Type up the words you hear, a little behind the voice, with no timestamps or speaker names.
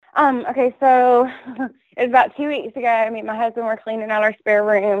Okay, so it was about 2 weeks ago. Me and my husband were cleaning out our spare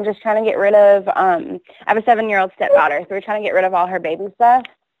room, just trying to get rid of, I have a 7-year-old stepdaughter, so we're trying to get rid of all her baby stuff,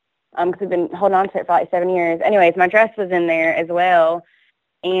 because we've been holding on to it for like 7 years. Anyways, my dress was in there as well,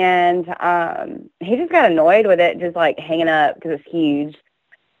 and he just got annoyed with it, just like hanging up because it's huge.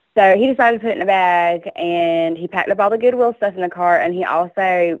 So he decided to put it in a bag, and he packed up all the Goodwill stuff in the car, and he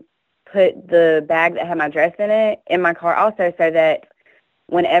also put the bag that had my dress in it in my car also, so that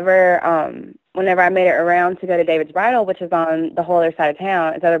whenever I made it around to go to David's Bridal, which is on the whole other side of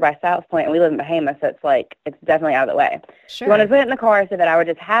town, it's over by South Point, and we live in Bahama, so it's definitely out of the way. Sure. He wanted to put it in the car so that I would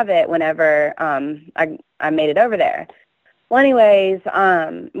just have it whenever I made it over there. Well, anyways,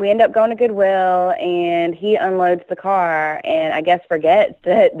 we end up going to Goodwill, and he unloads the car, and I guess forgets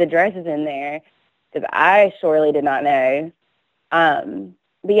that the dress is in there, because I surely did not know.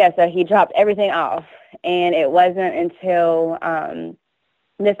 But yeah, so he dropped everything off, and it wasn't until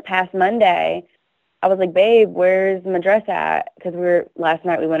this past Monday, I was like, babe, where's my dress at? Because last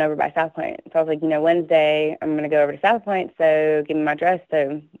night we went over by South Point. So I was like, Wednesday I'm going to go over to South Point, so give me my dress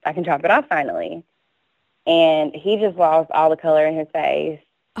so I can drop it off finally. And he just lost all the color in his face.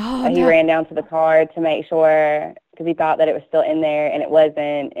 Oh, He ran down to the car to make sure, because he thought that it was still in there, and it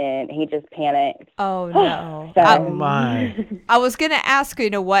wasn't, and he just panicked. Oh, no. So, Oh, my. I was going to ask,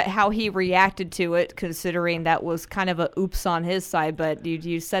 how he reacted to it, considering that was kind of a oops on his side, but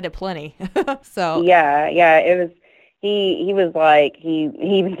you said it plenty. So Yeah, it was, he was like, he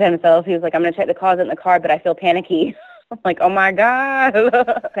even said himself, he was like, I'm going to check the closet in the car, but I feel panicky. I'm like, oh my God.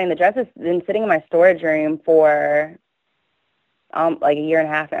 And the dress has been sitting in my storage room for like a year and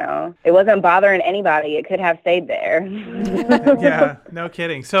a half now. It wasn't bothering anybody. It could have stayed there. Yeah, no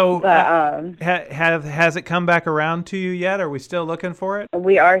kidding. So But has it come back around to you yet? Are we still looking for it?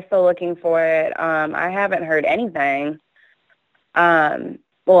 we are still looking for it. I haven't heard anything.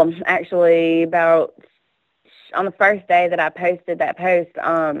 Well, actually, about on the first day that I posted that post,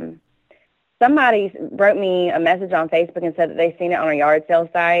 somebody wrote me a message on Facebook and said that they seen it on a yard sale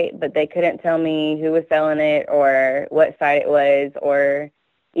site, but they couldn't tell me who was selling it or what site it was, or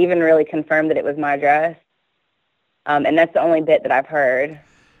even really confirm that it was my dress. And that's the only bit that I've heard,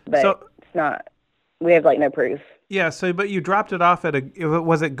 but it's not. We have no proof. Yeah. So, but you dropped it off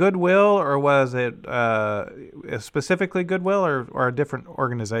was it Goodwill, or was it specifically Goodwill, or a different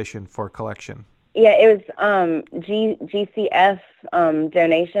organization for collection? Yeah, it was GCF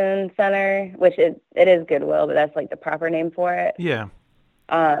Donation Center, which it is Goodwill, but that's the proper name for it. Yeah.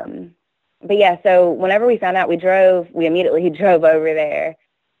 But yeah, so whenever we found out, we immediately drove over there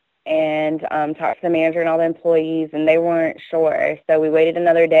and talked to the manager and all the employees, and they weren't sure. So we waited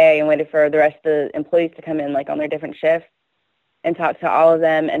another day and waited for the rest of the employees to come in, on their different shifts, and talked to all of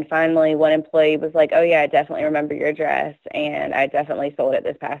them. And finally, one employee was like, oh yeah, I definitely remember your dress, and I definitely sold it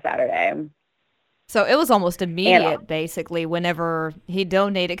this past Saturday. So it was almost immediate, basically, whenever he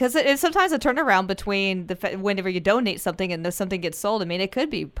donated. Because it's sometimes a turnaround between whenever you donate something and something gets sold. I mean, it could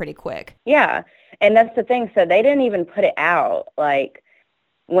be pretty quick. Yeah, and that's the thing. So they didn't even put it out.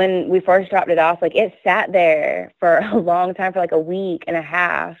 When we first dropped it off, it sat there for a long time, for a week and a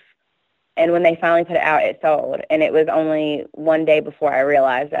half. And when they finally put it out, it sold. And it was only one day before I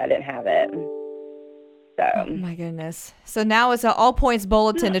realized that I didn't have it. So. Oh my goodness. So now it's an all points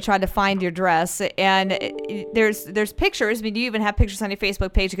bulletin to try to find your dress. And there's pictures. I mean, you even have pictures on your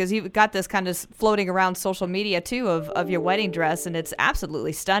Facebook page, because you've got this kind of floating around social media too of your wedding dress, and it's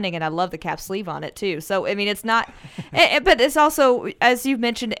absolutely stunning. And I love the cap sleeve on it too. So, I mean, it's not, but it's also, as you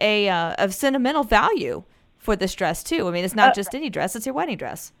mentioned, of sentimental value for this dress too. I mean, it's not just any dress, it's your wedding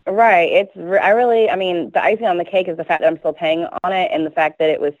dress. Right. The icing on the cake is the fact that I'm still paying on it, and the fact that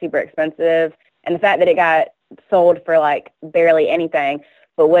it was super expensive, and the fact that it got sold for barely anything.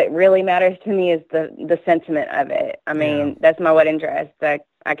 But what really matters to me is the sentiment of it. I mean, That's my wedding dress. I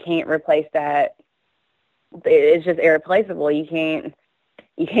can't replace that. It's just irreplaceable. You can't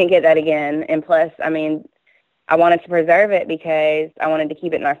get that again. And plus, I mean, I wanted to preserve it because I wanted to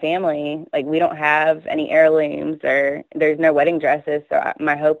keep it in our family. We don't have any heirlooms, or there's no wedding dresses. So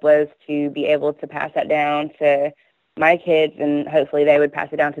my hope was to be able to pass that down to my kids, and hopefully they would pass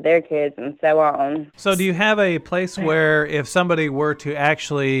it down to their kids, and so on. So do you have a place where, if somebody were to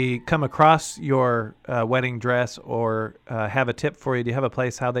actually come across your wedding dress, or have a tip for you, do you have a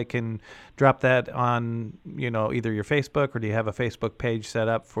place how they can drop that on, either your Facebook, or do you have a Facebook page set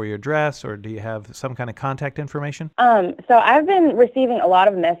up for your dress, or do you have some kind of contact information? So I've been receiving a lot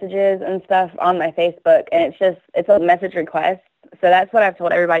of messages and stuff on my Facebook, and it's a message request. So that's what I've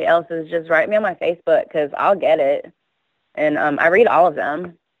told everybody else, is just write me on my Facebook, because I'll get it. And I read all of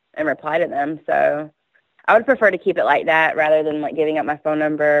them and reply to them. So I would prefer to keep it like that rather than like giving up my phone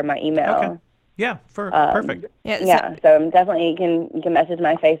number, my email. Okay. Yeah, perfect. So definitely you can message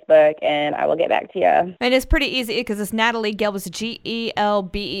my Facebook and I will get back to you. And it's pretty easy because it's Natalie Gelbert,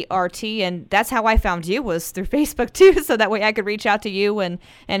 Gelbert, and that's how I found you, was through Facebook too. So that way I could reach out to you and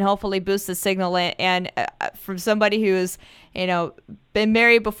hopefully boost the signal. And from somebody who's been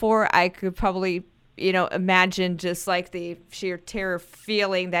married before, I could probably imagine just like the sheer terror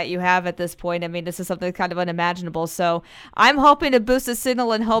feeling that you have at this point. I mean, this is something kind of unimaginable. So I'm hoping to boost the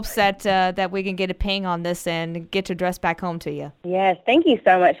signal in hopes that we can get a ping on this and get your dress back home to you. Yes, thank you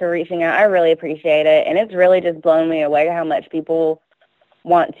so much for reaching out. I really appreciate it. And it's really just blown me away how much people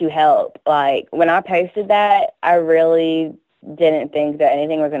want to help. Like, when I posted that, I really didn't think that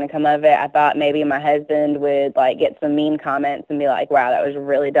anything was going to come of it. I thought maybe my husband would like get some mean comments and be like, wow, that was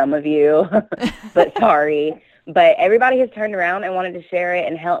really dumb of you, but sorry. But everybody has turned around and wanted to share it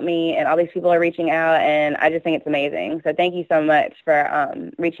and help me, and all these people are reaching out, and I just think it's amazing. So thank you so much for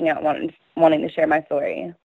reaching out, wanting to share my story.